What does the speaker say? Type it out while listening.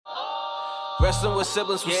Wrestling with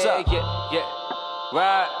siblings, what's up?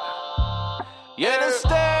 Right. Yeah, the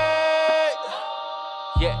state.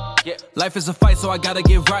 Yeah. Life is a fight, so I gotta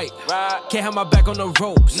get right. Can't have my back on the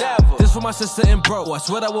ropes. Never. This for my sister and bro. I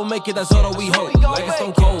swear that we'll make it, that's all that we hope. Life is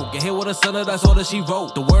stone cold. Get hit with a center, that's all that she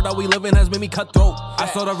wrote. The world that we live in has made me cutthroat. I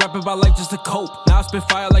started rapping about life just to cope. Now I spit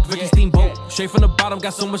fire like Ricky Steamboat. Straight from the bottom,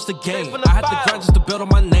 got so much to gain. I had to grind just to build on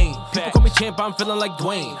my name. People call me champ, I'm feeling like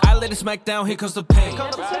Dwayne. I lay the smack down, here comes the pain.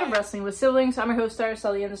 Episode of Wrestling with Siblings. I'm your host,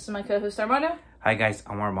 Araceli, and this is my co-host, Armando. Hi guys,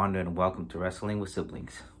 I'm Armando and welcome to Wrestling with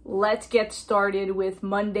Siblings. Let's get started with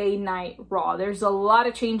Monday Night Raw. There's a lot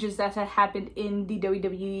of changes that have happened in the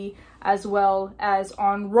WWE as well as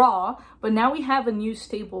on Raw, but now we have a new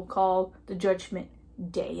stable called the Judgment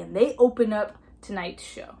Day, and they open up tonight's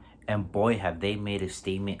show. And boy, have they made a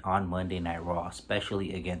statement on Monday Night Raw,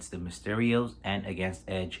 especially against the Mysterios and against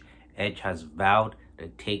Edge. Edge has vowed to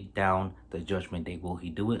take down the Judgment Day. Will he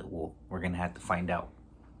do it? Well, we're going to have to find out.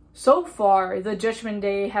 So far, the Judgment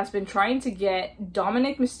Day has been trying to get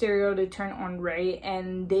Dominic Mysterio to turn on Rey,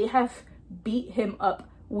 and they have beat him up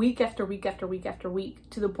week after week after week after week,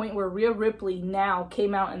 to the point where Rhea Ripley now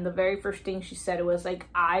came out and the very first thing she said was like,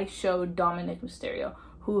 I showed Dominic Mysterio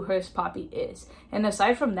who his papi is. And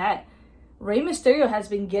aside from that, Rey Mysterio has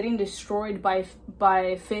been getting destroyed by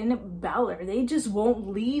Finn Balor. They just won't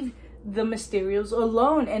leave the Mysterios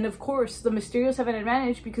alone. And of course, the Mysterios have an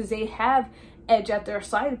advantage because they have Edge at their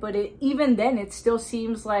side, but even then it still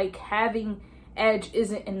seems like having Edge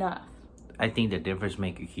isn't enough. I think the difference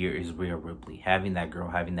maker here is Rhea Ripley. Having that girl,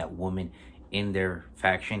 having that woman in their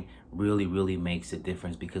faction really makes a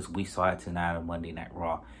difference, because we saw it tonight on Monday Night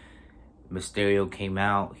Raw. Mysterio came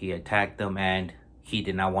out, he attacked them, and he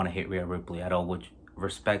did not want to hit Rhea Ripley at all, which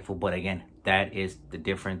respectful, but again, that is the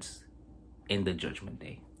difference in the Judgment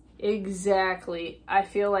Day. Exactly. I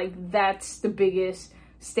feel like that's the biggest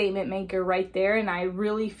statement maker right there, and I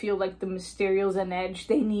really feel like the Mysterios and Edge,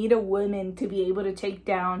 they need a woman to be able to take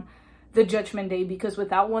down the Judgment Day, because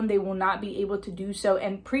without one they will not be able to do so.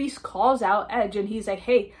 And Priest calls out Edge and he's like,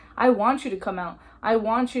 hey, I want you to come out, I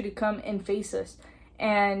want you to come and face us.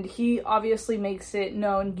 And he obviously makes it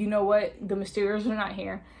known, you know what, the Mysterios are not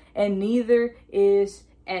here, and neither is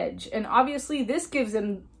Edge. And obviously this gives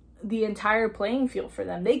them the entire playing field for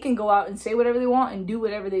them. They can go out and say whatever they want and do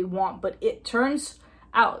whatever they want, but it turns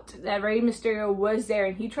out that Rey Mysterio was there,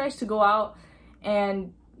 and he tries to go out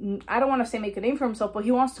and, I don't want to say make a name for himself, but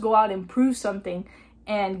he wants to go out and prove something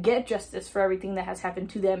and get justice for everything that has happened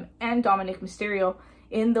to them and Dominic Mysterio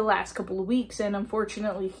in the last couple of weeks, and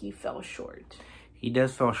unfortunately he fell short. He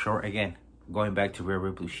does fall short. Again, going back to Rhea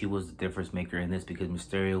Ripley, she was the difference maker in this, because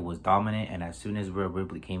Mysterio was dominant, and as soon as Rhea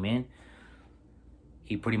Ripley came in,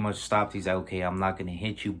 he pretty much stopped. He's like, okay, I'm not going to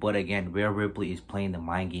hit you. But again, Rhea Ripley is playing the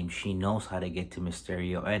mind game. She knows how to get to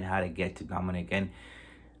Mysterio and how to get to Dominic. And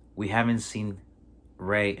we haven't seen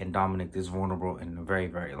Rey and Dominic this vulnerable in a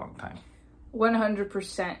very long time.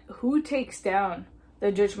 100%. Who takes down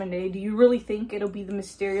the Judgment Day? Do you really think it'll be the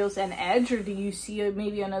Mysterios and Edge, or do you see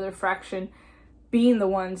maybe another fraction being the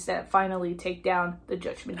ones that finally take down the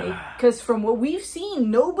Judgment Day? Because from what we've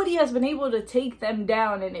seen, nobody has been able to take them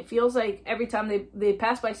down, and it feels like every time they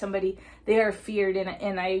pass by somebody, they are feared.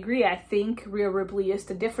 And I agree. I think Rhea Ripley is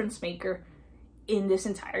the difference maker in this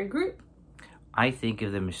entire group. I think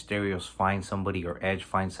if the Mysterios find somebody, or Edge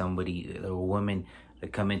finds somebody, a woman to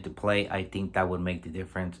come into play, I think that would make the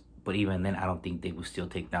difference. But even then, I don't think they will still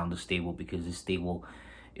take down the stable, because the stable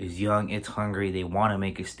is young, it's hungry, they want to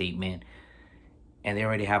make a statement. And they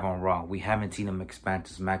already have on Raw. We haven't seen them expand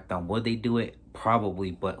to SmackDown. Would they do it?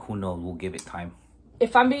 Probably, but who knows? We'll give it time.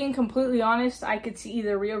 If I'm being completely honest, I could see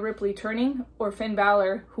either Rhea Ripley turning, or Finn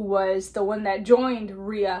Balor, who was the one that joined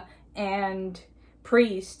Rhea and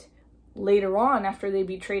Priest later on after they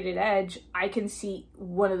betrayed Edge. I can see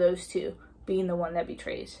one of those two being the one that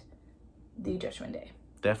betrays the Judgment Day.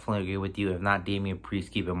 Definitely agree with you. If not Damian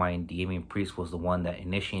Priest, keep in mind Damian Priest was the one that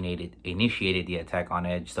initiated the attack on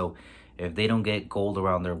Edge. So if they don't get gold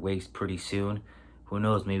around their waist pretty soon, who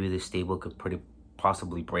knows, maybe this stable could pretty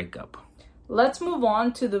possibly break up. Let's move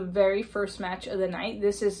on to the very first match of the night.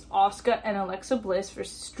 This is Asuka and Alexa Bliss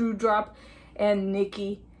versus Doudrop and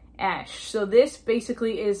Nikki Ash. So this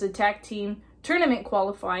basically is a tag team tournament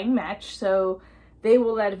qualifying match. So they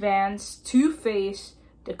will advance to face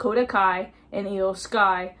Dakota Kai and Io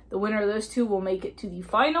Sky. The winner of those two will make it to the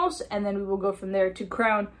finals, and then we will go from there to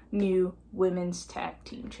crown new women's tag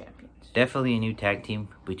team champions. Definitely a new tag team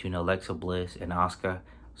between Alexa Bliss and Asuka.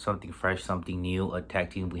 Something fresh, something new, a tag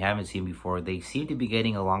team we haven't seen before. They seem to be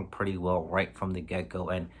getting along pretty well right from the get-go.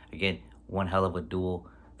 And again, one hell of a duel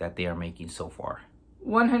that they are making so far.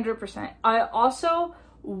 100%. I also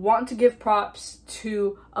want to give props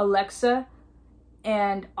to Alexa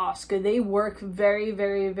and Asuka. They work very,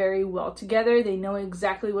 very, very well together. They know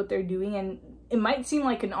exactly what they're doing, and it might seem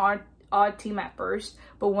like an odd team at first,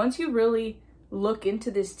 but once you really look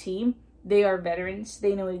into this team, they are veterans.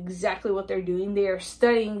 They know exactly what they're doing. They are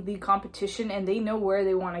studying the competition, and they know where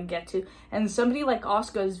they want to get to. And somebody like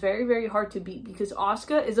Asuka is very, very hard to beat because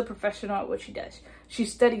Asuka is a professional at what she does. She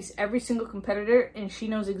studies every single competitor, and she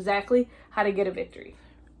knows exactly how to get a victory.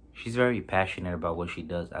 She's very passionate about what she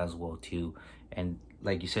does as well, too. And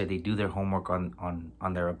like you said, they do their homework on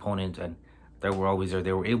their opponents, and they were always there.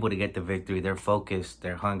 They were able to get the victory. They're focused.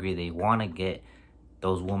 They're hungry. They want to get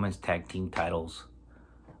those women's tag team titles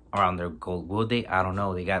around their goal. Will they? I don't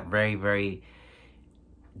know. They got very, very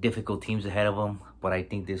difficult teams ahead of them, but I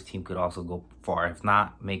think this team could also go far. If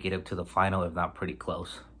not, make it up to the final, if not pretty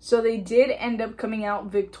close. So they did end up coming out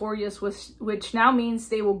victorious, which now means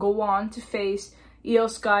they will go on to face Io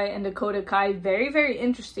Sky and Dakota Kai. Very, very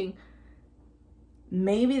interesting.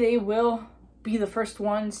 Maybe they will be the first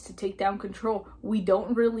ones to take down Control. We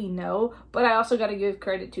don't really know, but I also got to give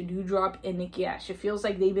credit to Doudrop and Nikki Ash. It feels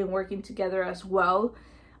like they've been working together as well.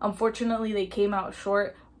 Unfortunately, they came out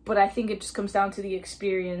short, but I think it just comes down to the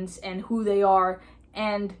experience and who they are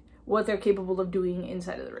and what they're capable of doing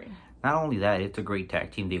inside of the ring. Not only that, it's a great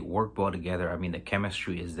tag team. They work well together. I mean, the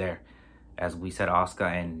chemistry is there. As we said,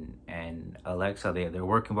 Asuka and Alexa, they're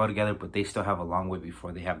working well together, but they still have a long way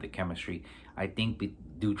before they have the chemistry. I think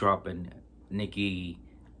Doudrop and Nikki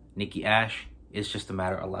Ash, it's just a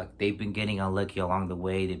matter of luck. They've been getting unlucky along the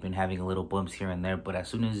way. They've been having a little bumps here and there, but as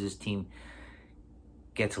soon as this team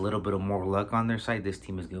gets a little bit of more luck on their side, this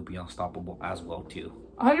team is going to be unstoppable as well too.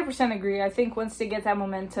 100% agree. I think once they get that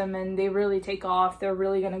momentum and they really take off, they're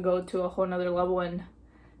really going to go to a whole nother level. And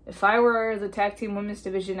if I were the tag team women's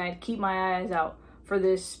division, I'd keep my eyes out for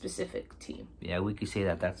this specific team. Yeah, we could say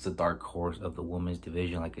that that's the dark horse of the women's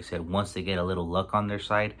division. Like I said, once they get a little luck on their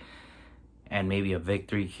side and maybe a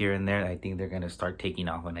victory here and there, I think they're going to start taking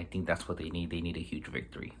off, and I think that's what they need. They need a huge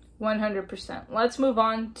victory. 100%. Let's move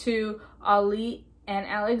on to Ali and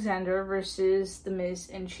Alexander versus The Miz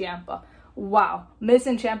and Ciampa. Wow. Miz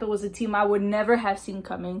and Ciampa was a team I would never have seen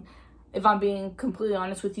coming. If I'm being completely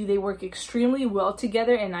honest with you, they work extremely well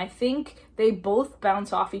together, and I think they both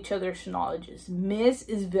bounce off each other's knowledges. Miz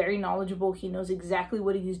is very knowledgeable. He knows exactly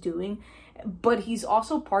what he's doing, but he's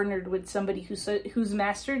also partnered with somebody who's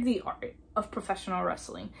mastered the art of professional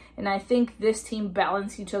wrestling, and I think this team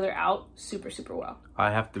balance each other out super, super well.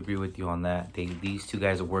 I have to agree with you on that. These two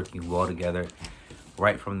guys are working well together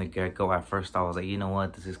right from the get-go. At first, I was like, you know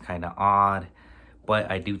what, this is kind of odd,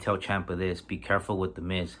 but I do tell Ciampa this: be careful with The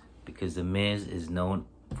Miz, because The Miz is known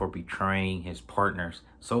for betraying his partners.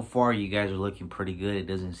 So far, you guys are looking pretty good. It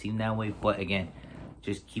doesn't seem that way, but again,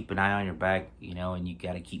 just keep an eye on your back, and you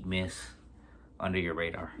got to keep Miz under your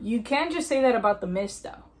radar. You can't just say that about The Miz,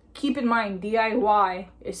 though. Keep in mind, DIY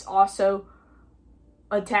is also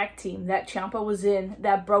a tag team that Ciampa was in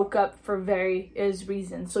that broke up for various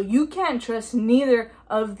reasons. So you can't trust neither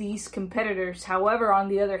of these competitors. However, on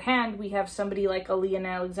the other hand, we have somebody like Ali and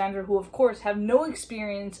Alexander who, of course, have no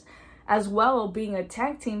experience as well being a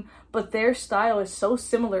tag team, but their style is so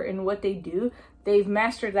similar in what they do. They've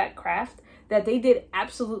mastered that craft that they did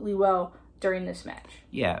absolutely well during this match.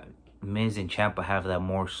 Yeah, Miz and Ciampa have that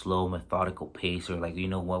more slow, methodical pace, or like, you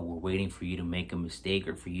know what, we're waiting for you to make a mistake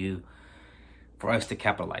or for us to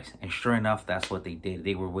capitalize. And sure enough, that's what they did.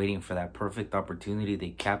 They were waiting for that perfect opportunity. They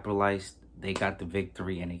capitalized. They got the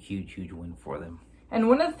victory, and a huge, huge win for them. And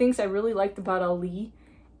one of the things I really liked about Ali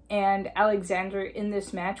and Alexander in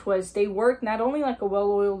this match was they worked not only like a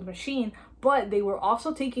well-oiled machine, but they were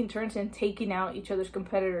also taking turns and taking out each other's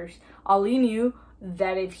competitors. Ali knew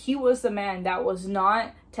that if he was the man that was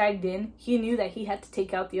not tagged in, he knew that he had to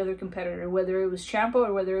take out the other competitor, whether it was Ciampa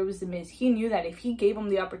or whether it was The Miz. He knew that if he gave him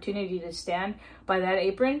the opportunity to stand by that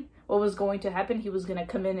apron, what was going to happen? He was going to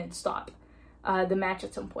come in and stop the match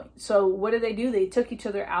at some point. So what did they do? They took each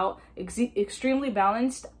other out, extremely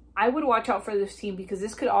balanced. I would watch out for this team because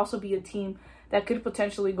this could also be a team that could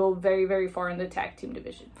potentially go very, very far in the tag team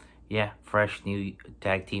division. Yeah, fresh new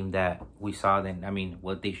tag team that we saw. Then, I mean,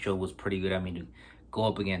 what they showed was pretty good. I mean, to go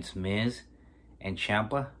up against Miz and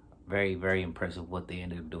Ciampa, very, very impressive what they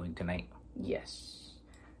ended up doing tonight. Yes.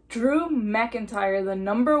 Drew McIntyre, the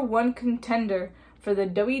 #1 contender for the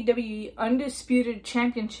WWE Undisputed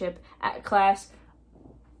Championship at Clash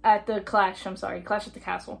at the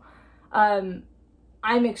Castle.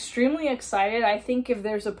 I'm extremely excited. I think if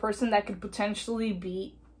there's a person that could potentially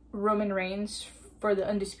beat Roman Reigns for the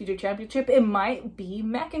Undisputed Championship, it might be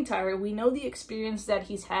McIntyre. We know the experience that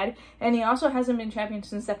he's had, and he also hasn't been champion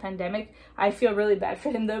since the pandemic. I feel really bad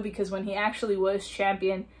for him, though, because when he actually was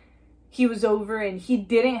champion, he was over and he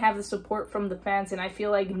didn't have the support from the fans, and I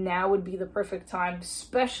feel like now would be the perfect time,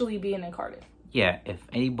 especially being in Cardiff. Yeah, if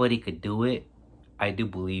anybody could do it, I do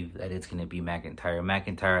believe that it's going to be McIntyre.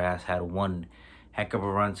 McIntyre has had one heck of a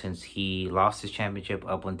run since he lost his championship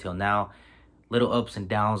up until now. Little ups and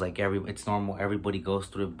downs, like it's normal. Everybody goes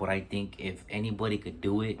through it. But I think if anybody could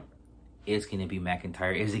do it, it's going to be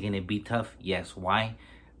McIntyre. Is it going to be tough? Yes. Why?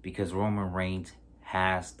 Because Roman Reigns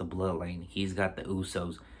has the bloodline. He's got the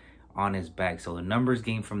Usos on his back. So the numbers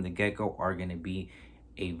game from the get-go are going to be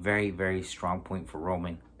a very, very strong point for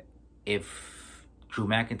Roman. If Drew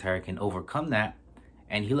McIntyre can overcome that,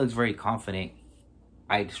 and he looks very confident,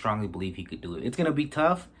 I strongly believe he could do it. It's going to be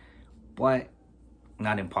tough, but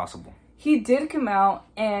not impossible. He did come out,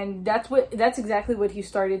 and that's exactly what he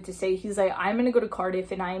started to say. He's like, I'm going to go to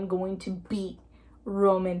Cardiff, and I am going to beat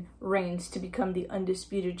Roman Reigns to become the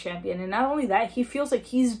Undisputed Champion. And not only that, he feels like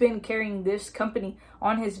he's been carrying this company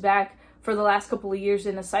on his back for the last couple of years.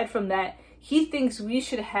 And aside from that, he thinks we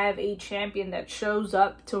should have a champion that shows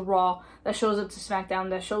up to Raw, that shows up to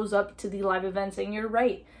SmackDown, that shows up to the live events. And you're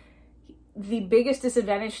right. The biggest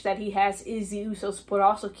disadvantage that he has is the Usos. But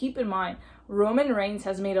also keep in mind, Roman Reigns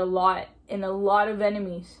has made a lot of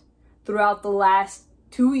enemies throughout the last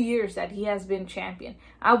 2 years that he has been champion.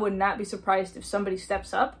 I would not be surprised if somebody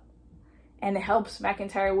steps up and helps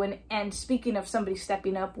McIntyre win. And speaking of somebody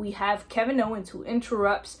stepping up, we have Kevin Owens, who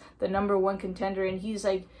interrupts the number one contender, and he's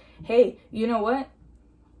like, hey, you know what?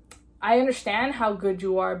 I understand how good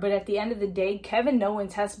you are, but at the end of the day, Kevin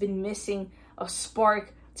Owens has been missing a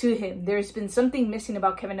spark to him. There's been something missing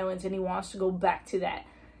about Kevin Owens, and he wants to go back to that.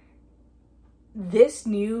 This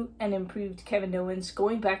new and improved Kevin Owens,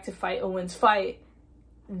 going back to fight Owens fight,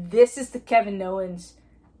 this is the Kevin Owens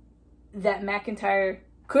that McIntyre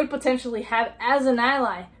could potentially have as an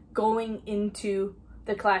ally going into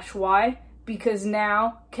the Clash. Why? Because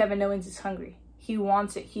now Kevin Owens is hungry. He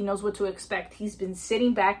wants it. He knows what to expect. He's been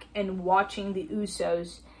sitting back and watching the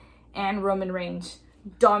Usos and Roman Reigns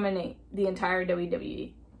dominate the entire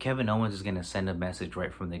WWE. Kevin Owens is going to send a message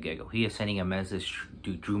right from the get-go. He is sending a message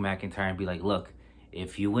to Drew McIntyre and be like, look,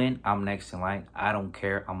 if you win, I'm next in line. I don't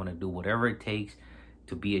care. I'm going to do whatever it takes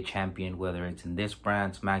to be a champion, whether it's in this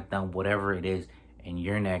brand, SmackDown, whatever it is, and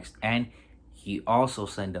you're next. And he also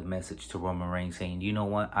sent a message to Roman Reigns saying, you know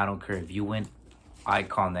what? I don't care if you win. I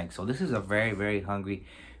call next. So this is a very, very hungry,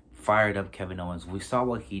 fired up Kevin Owens. We saw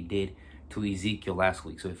what he did to Ezekiel last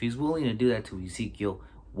week. So if he's willing to do that to Ezekiel,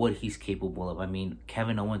 what he's capable of. I mean,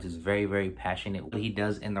 Kevin Owens is very, very passionate what he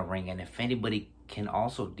does in the ring. And if anybody can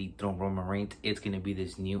also dethrone Roman Reigns, it's going to be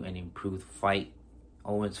this new and improved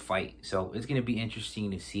Owens fight. So it's going to be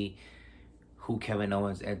interesting to see who Kevin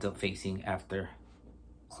Owens ends up facing after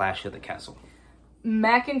Clash of the Castle.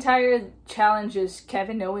 McIntyre challenges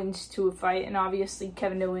Kevin Owens to a fight, and obviously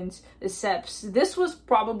Kevin Owens accepts. This was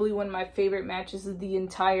probably one of my favorite matches of the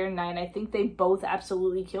entire night. I think they both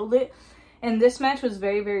absolutely killed it. And this match was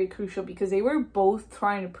very, very crucial because they were both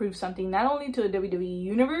trying to prove something, not only to the WWE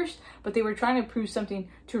Universe, but they were trying to prove something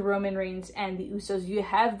to Roman Reigns and the Usos. You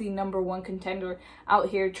have the number one contender out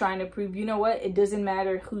here trying to prove, you know what, it doesn't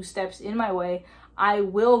matter who steps in my way. I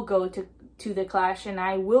will go to the Clash and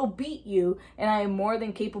I will beat you, and I am more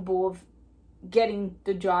than capable of getting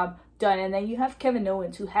the job done. And then you have Kevin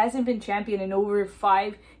Owens, who hasn't been champion in over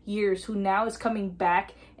 5 years, who now is coming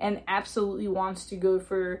back and absolutely wants to go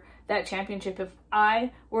for that championship. If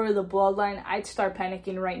I were the Bloodline, I'd start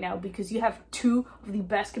panicking right now because you have two of the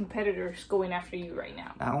best competitors going after you right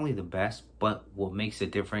now. Not only the best, but what makes the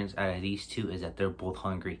difference out of these two is that they're both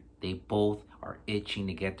hungry. They both are itching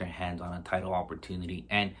to get their hands on a title opportunity.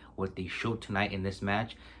 And what they showed tonight in this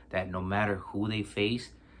match, that no matter who they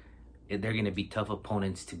face, they're going to be tough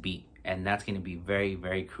opponents to beat. And that's going to be very,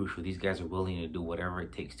 very crucial. These guys are willing to do whatever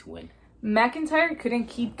it takes to win. McIntyre couldn't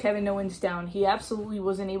keep Kevin Owens down. He absolutely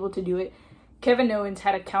wasn't able to do it. Kevin Owens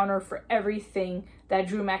had a counter for everything that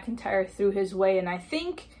Drew McIntyre threw his way. And I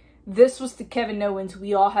think this was the Kevin Owens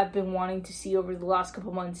we all have been wanting to see over the last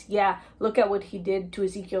couple months. Yeah, look at what he did to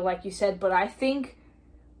Ezekiel, like you said. But I think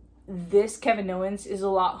this Kevin Owens is a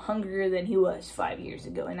lot hungrier than he was 5 years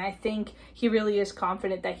ago. And I think he really is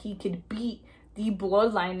confident that he could beat the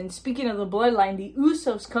Bloodline. And speaking of the Bloodline, the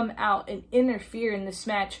Usos come out and interfere in this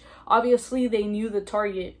match. Obviously, they knew the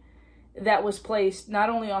target that was placed not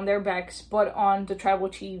only on their backs, but on the Tribal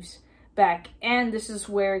Chief's back. And this is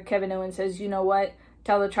where Kevin Owens says, you know what?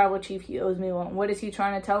 Tell the Tribal Chief he owes me one. What is he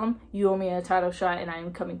trying to tell him? You owe me a title shot, and I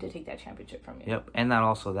am coming to take that championship from you. Yep, and not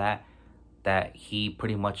also that. that he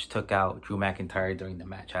pretty much took out Drew McIntyre during the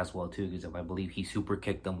match as well too, because I believe he super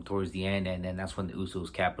kicked him towards the end, and then that's when the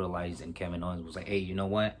Usos capitalized, and Kevin Owens was like, hey, you know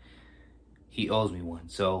what? He owes me one.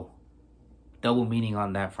 So double meaning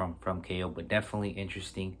on that from KO, but definitely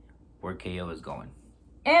interesting where KO is going.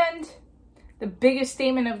 And the biggest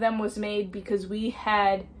statement of them was made because we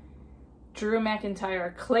had Drew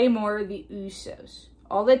McIntyre, Claymore, the Usos.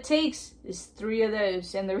 All it takes is 3 of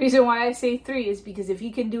those. And the reason why I say 3 is because if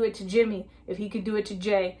he can do it to Jimmy, if he could do it to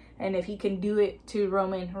Jay, and if he can do it to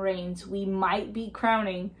Roman Reigns, we might be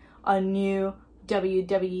crowning a new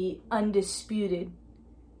WWE undisputed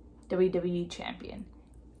WWE champion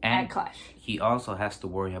and at Clash. He also has to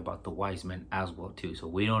worry about the wise men as well too. So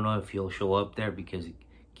we don't know if he'll show up there, because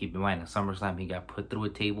keep in mind, at SummerSlam he got put through a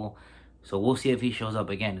table. So we'll see if he shows up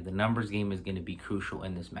again. The numbers game is going to be crucial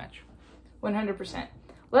in this match. 100%.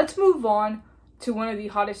 Let's move on to one of the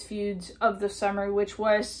hottest feuds of the summer, which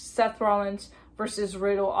was Seth Rollins versus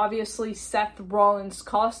Riddle. Obviously, Seth Rollins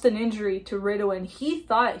caused an injury to Riddle, and he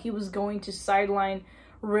thought he was going to sideline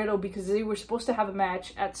Riddle because they were supposed to have a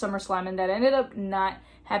match at SummerSlam, and that ended up not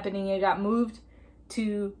happening. It got moved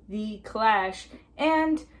to the Clash,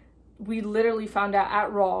 and we literally found out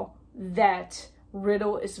at Raw that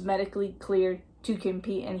Riddle is medically cleared to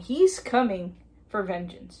compete, and he's coming for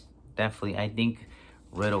vengeance. Definitely. I think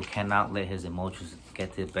Riddle cannot let his emotions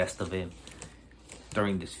get the best of him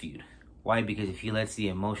during this feud. Why? Because if he lets the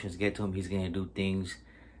emotions get to him, he's going to do things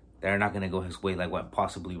that are not going to go his way, like what,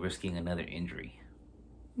 possibly risking another injury.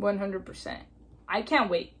 100%. I can't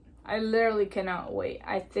wait. I literally cannot wait.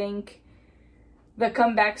 I think the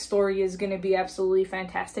comeback story is going to be absolutely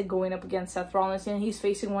fantastic going up against Seth Rollins, and he's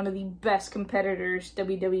facing one of the best competitors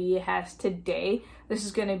WWE has today. This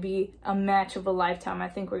is going to be a match of a lifetime. I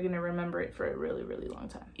think we're going to remember it for a really, really long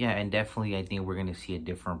time. Yeah, and definitely I think we're going to see a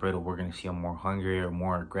different Riddle. We're going to see a more hungry or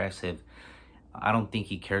more aggressive. I don't think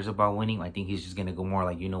he cares about winning. I think he's just going to go more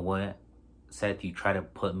like, you know what, Seth, you try to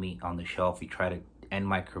put me on the shelf. You try to end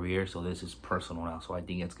my career, so this is personal now. So I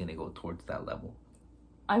think it's going to go towards that level.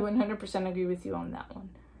 I 100% agree with you on that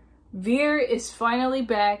one. Veer is finally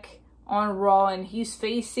back on Raw, and he's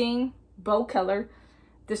facing Bo Keller.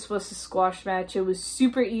 This was a squash match. It was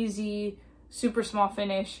super easy, super small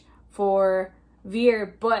finish for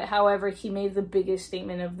Veer, but however, he made the biggest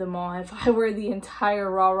statement of them all. If I were the entire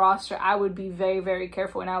Raw roster, I would be very, very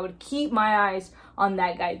careful, and I would keep my eyes on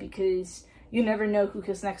that guy because you never know who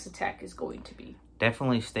his next attack is going to be.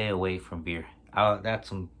 Definitely stay away from Veer. That's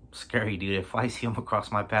some scary dude. If I see him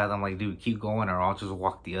across my path, I'm like, dude, keep going, or I'll just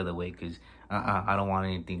walk the other way because I don't want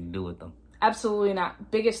anything to do with them. Absolutely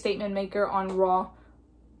not. Biggest statement maker on Raw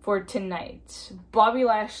for tonight. Bobby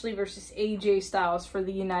Lashley versus AJ Styles for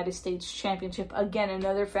the United States Championship. Again,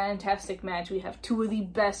 another fantastic match. We have 2 of the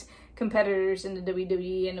best competitors in the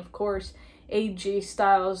WWE, and of course, AJ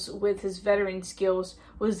Styles, with his veteran skills,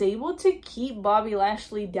 was able to keep Bobby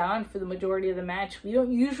Lashley down for the majority of the match. We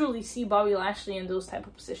don't usually see Bobby Lashley in those type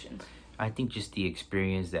of positions. I think just the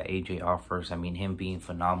experience that AJ offers, I mean, him being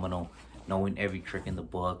phenomenal, knowing every trick in the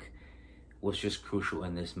book, was just crucial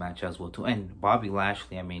in this match as well too. And Bobby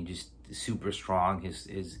Lashley, I mean, just super strong.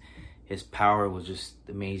 His power was just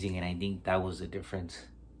amazing, and I think that was the difference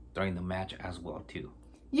during the match as well too.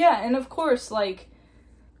 Yeah, and of course, like,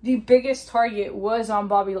 the biggest target was on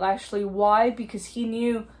Bobby Lashley. Why? Because he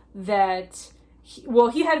knew that,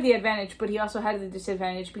 he had the advantage, but he also had the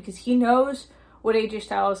disadvantage because he knows what AJ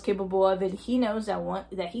Styles is capable of, and he knows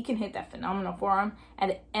that he can hit that phenomenal forearm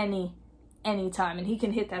at any time, and he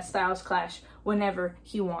can hit that Styles Clash whenever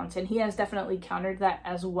he wants, and he has definitely countered that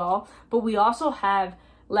as well. But we also have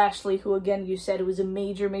Lashley, who, again, you said was a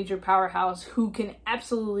major powerhouse, who can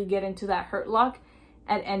absolutely get into that hurt lock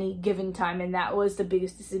at any given time, and that was the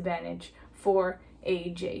biggest disadvantage for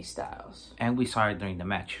AJ Styles. And we saw it during the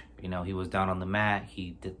match. You know, he was down on the mat.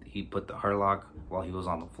 He put the hurt lock while he was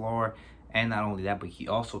on the floor, and not only that, but he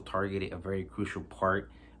also targeted a very crucial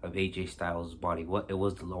part of AJ Styles' body. It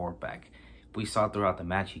was the lower back. We saw throughout the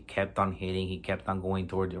match, he kept on hitting. He kept on going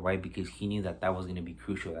toward the right because he knew that was going to be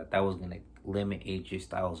crucial. That was going to limit AJ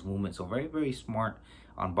Styles' movement. So very, very smart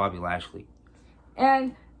on Bobby Lashley.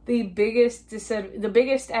 And the biggest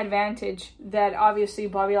advantage that obviously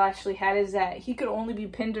Bobby Lashley had is that he could only be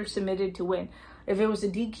pinned or submitted to win. If it was a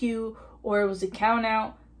DQ or it was a count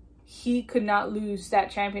out, he could not lose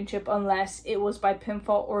that championship unless it was by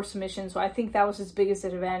pinfall or submission. So I think that was his biggest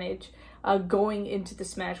advantage going into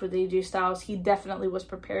this match with AJ Styles. He definitely was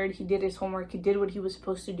prepared. He did his homework. He did what he was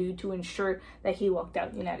supposed to do to ensure that he walked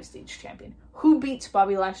out United States champion. Who beats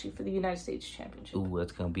Bobby Lashley for the United States Championship? Ooh,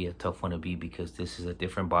 it's going to be a tough one to beat because this is a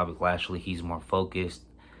different Bobby Lashley. He's more focused.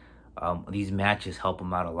 These matches help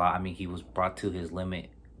him out a lot. I mean, he was brought to his limit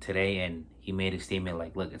today, and he made a statement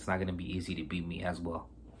like, look, it's not going to be easy to beat me as well.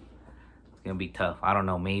 It's going to be tough. I don't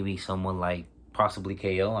know, maybe someone like possibly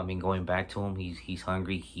KO. I mean, going back to him, he's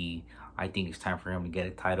hungry. I think it's time for him to get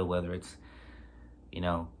a title, whether it's, you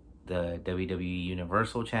know, the WWE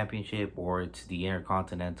Universal Championship or it's the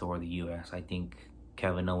Intercontinental or the US. I think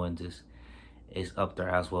Kevin Owens is up there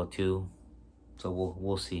as well too. So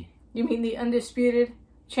we'll see. You mean the Undisputed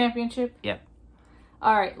Championship? Yep.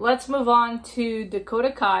 All right, let's move on to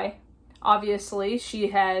Dakota Kai. Obviously, she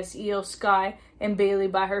has Io Sky and Bayley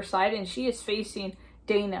by her side, and she is facing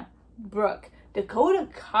Dana Brooke. Dakota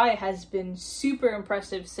Kai has been super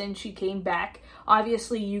impressive since she came back.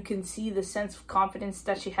 Obviously, you can see the sense of confidence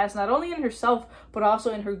that she has, not only in herself, but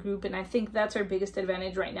also in her group. And I think that's her biggest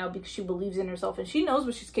advantage right now because she believes in herself and she knows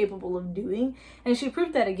what she's capable of doing. And she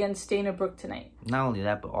proved that against Dana Brooke tonight. Not only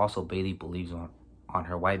that, but also Bayley believes on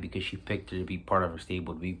her. Why? Because she picked her to be part of her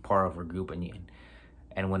stable, to be part of her group.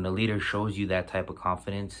 And when the leader shows you that type of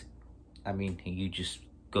confidence, I mean, you just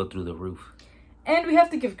go through the roof. And we have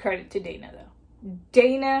to give credit to Dana, though.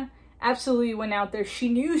 Dana absolutely went out there. She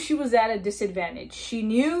knew she was at a disadvantage. She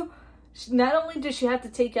knew not only did she have to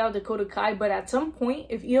take out Dakota Kai, but at some point,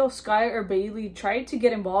 if Io Sky or Bayley tried to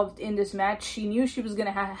get involved in this match, she knew she was going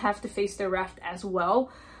to have to face their wrath as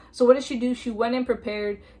well. So what did she do? She went in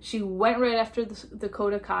prepared. She went right after the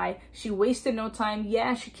Dakota Kai. She wasted no time.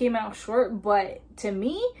 Yeah, she came out short, but to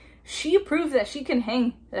me, she proved that she can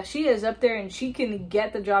hang, that she is up there and she can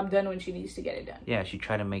get the job done when she needs to get it done. Yeah, she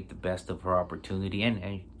tried to make the best of her opportunity,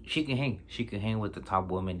 and she can hang. She can hang with the top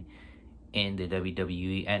woman in the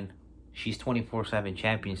WWE, and she's 24/7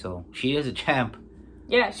 champion, so she is a champ.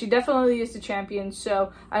 Yeah, she definitely is the champion,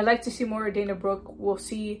 so I'd like to see more of Dana Brooke. We'll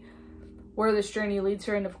see where this journey leads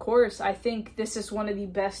her, and of course, I think this is one of the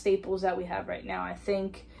best staples that we have right now. I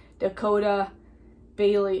think Dakota,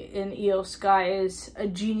 Bayley, and Io Sky is a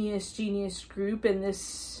genius group, and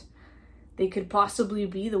they could possibly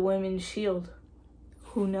be the Women's Shield.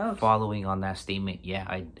 Who knows? Following on that statement,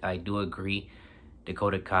 yeah, I do agree.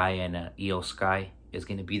 Dakota Kai and Io Sky is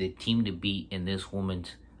going to be the team to beat in this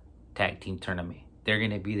women's tag team tournament. They're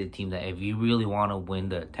going to be the team that if you really want to win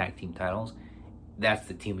the tag team titles, that's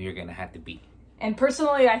the team you're going to have to beat. And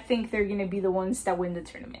personally, I think they're going to be the ones that win the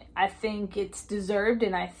tournament. I think it's deserved,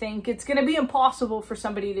 and I think it's going to be impossible for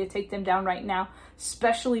somebody to take them down right now,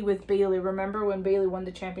 especially with Bayley. Remember when Bayley won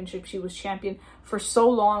the championship, she was champion for so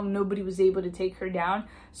long, nobody was able to take her down.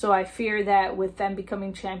 So I fear that with them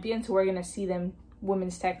becoming champions, we're going to see them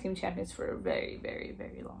women's tag team champions for a very, very,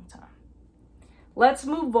 very long time. Let's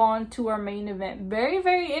move on to our main event. Very,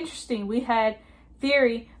 very interesting. We had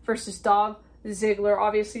Theory versus Dolph Ziggler.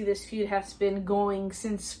 Obviously, this feud has been going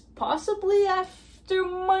since possibly after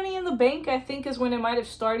Money in the Bank, I think is when it might have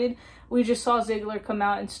started. We just saw Ziggler come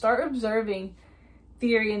out and start observing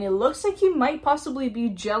Theory, and it looks like he might possibly be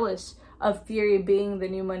jealous of Theory being the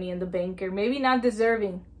new Money in the Bank, or maybe not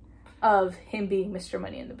deserving of him being Mr.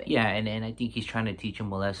 Money in the Bank. Yeah, and I think he's trying to teach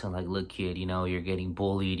him a lesson like, look, kid, you know, you're getting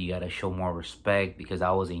bullied. You got to show more respect because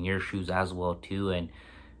I was in your shoes as well, too. And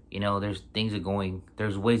you know, there's ways of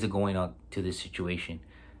going on to this situation.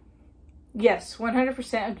 Yes,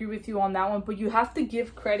 100% agree with you on that one, but you have to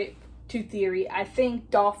give credit to Theory. I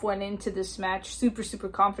think Dolph went into this match super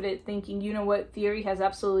confident, thinking, you know what, Theory has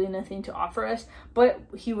absolutely nothing to offer us, but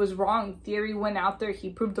he was wrong. Theory went out there, he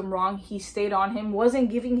proved him wrong, he stayed on him,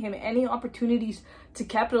 wasn't giving him any opportunities to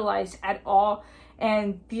capitalize at all,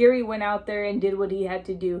 and Theory went out there and did what he had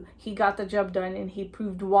to do. He got the job done, and he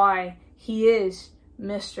proved why he is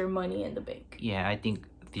Mr. Money in the Bank. Yeah, I think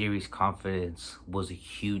Theory's confidence was a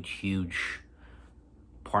huge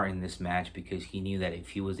part in this match because he knew that if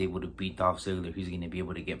he was able to beat Dolph Ziggler, he's going to be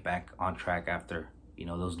able to get back on track after, you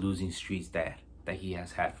know, those losing streaks that he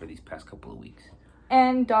has had for these past couple of weeks.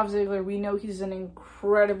 And Dolph Ziggler, we know he's an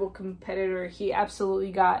incredible competitor. He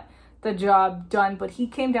absolutely got the job done, but he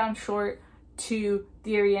came down short to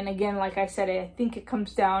Theory. And again, like I said, I think it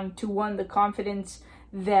comes down to, one, the confidence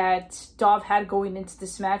that Dolph had going into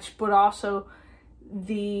this match, but also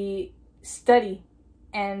the study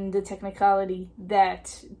and the technicality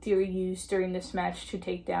that Theory used during this match to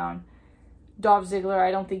take down Dolph Ziggler.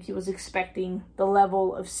 I don't think he was expecting the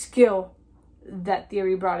level of skill that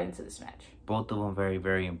Theory brought into this match. Both of them very,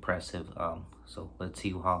 very impressive. So let's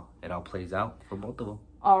see how it all plays out for both of them.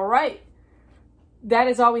 All right. That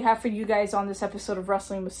is all we have for you guys on this episode of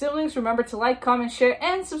Wrestling with Siblings. Remember to like, comment, share,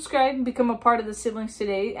 and subscribe and become a part of the Siblings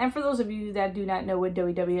today. And for those of you that do not know what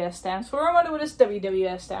WWS stands for, I wonder what does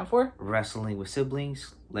WWS stand for? Wrestling with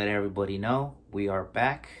Siblings. Let everybody know we are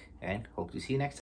back and hope to see you next time.